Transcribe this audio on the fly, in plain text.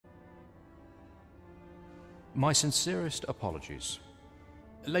My sincerest apologies.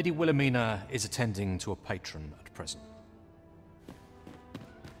 Lady Wilhelmina is attending to a patron at present.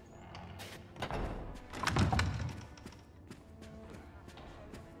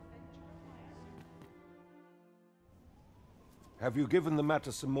 Have you given the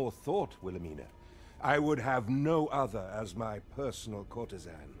matter some more thought, Wilhelmina? I would have no other as my personal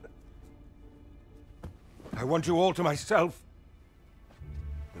courtesan. I want you all to myself.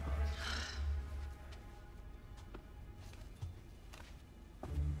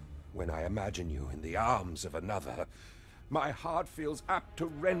 When I imagine you in the arms of another, my heart feels apt to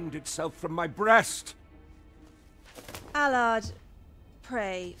rend itself from my breast. Allard,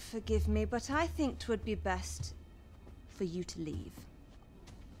 pray forgive me, but I think 'twould be best for you to leave.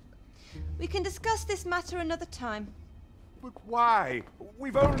 We can discuss this matter another time. But why?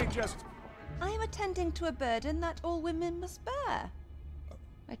 We've only just... I am attending to a burden that all women must bear.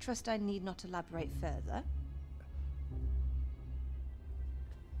 I trust I need not elaborate further.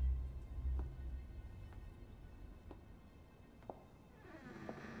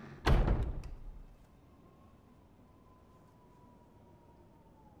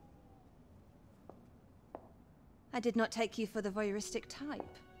 I did not take you for the voyeuristic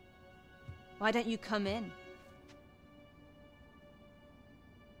type. Why don't you come in?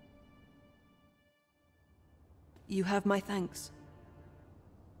 You have my thanks.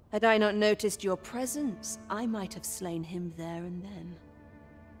 Had I not noticed your presence, I might have slain him there and then.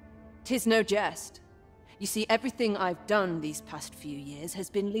 'Tis no jest. You see, everything I've done these past few years has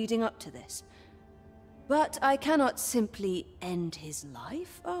been leading up to this. But I cannot simply end his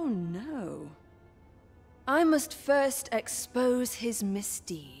life. Oh no. I must first expose his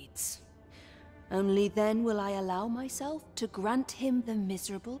misdeeds. Only then will I allow myself to grant him the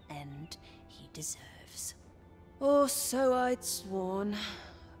miserable end he deserves. Or so I'd sworn,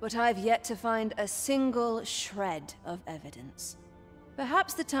 but I've yet to find a single shred of evidence.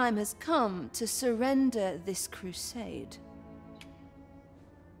 Perhaps the time has come to surrender this crusade.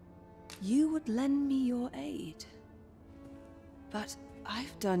 You would lend me your aid. But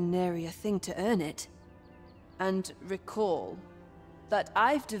I've done nary a thing to earn it. And recall that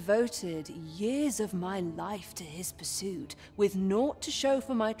I've devoted years of my life to his pursuit, with naught to show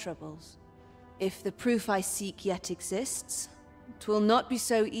for my troubles. If the proof I seek yet exists, 'twill not be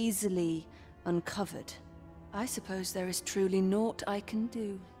so easily uncovered. I suppose there is truly naught I can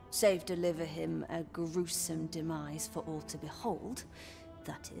do, save deliver him a gruesome demise for all to behold,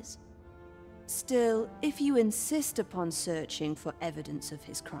 that is. Still, if you insist upon searching for evidence of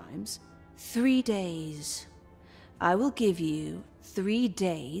his crimes, 3 days. I will give you 3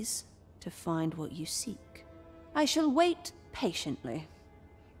 days to find what you seek. I shall wait patiently,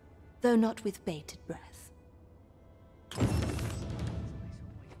 though not with bated breath.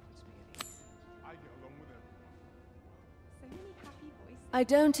 I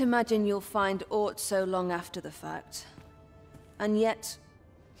don't imagine you'll find aught so long after the fact. And yet,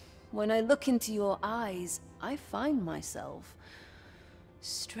 when I look into your eyes, I find myself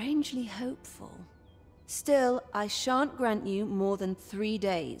strangely hopeful. Still, I shan't grant you more than 3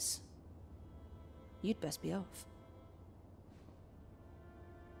 days. You'd best be off.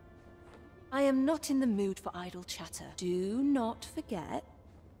 I am not in the mood for idle chatter. Do not forget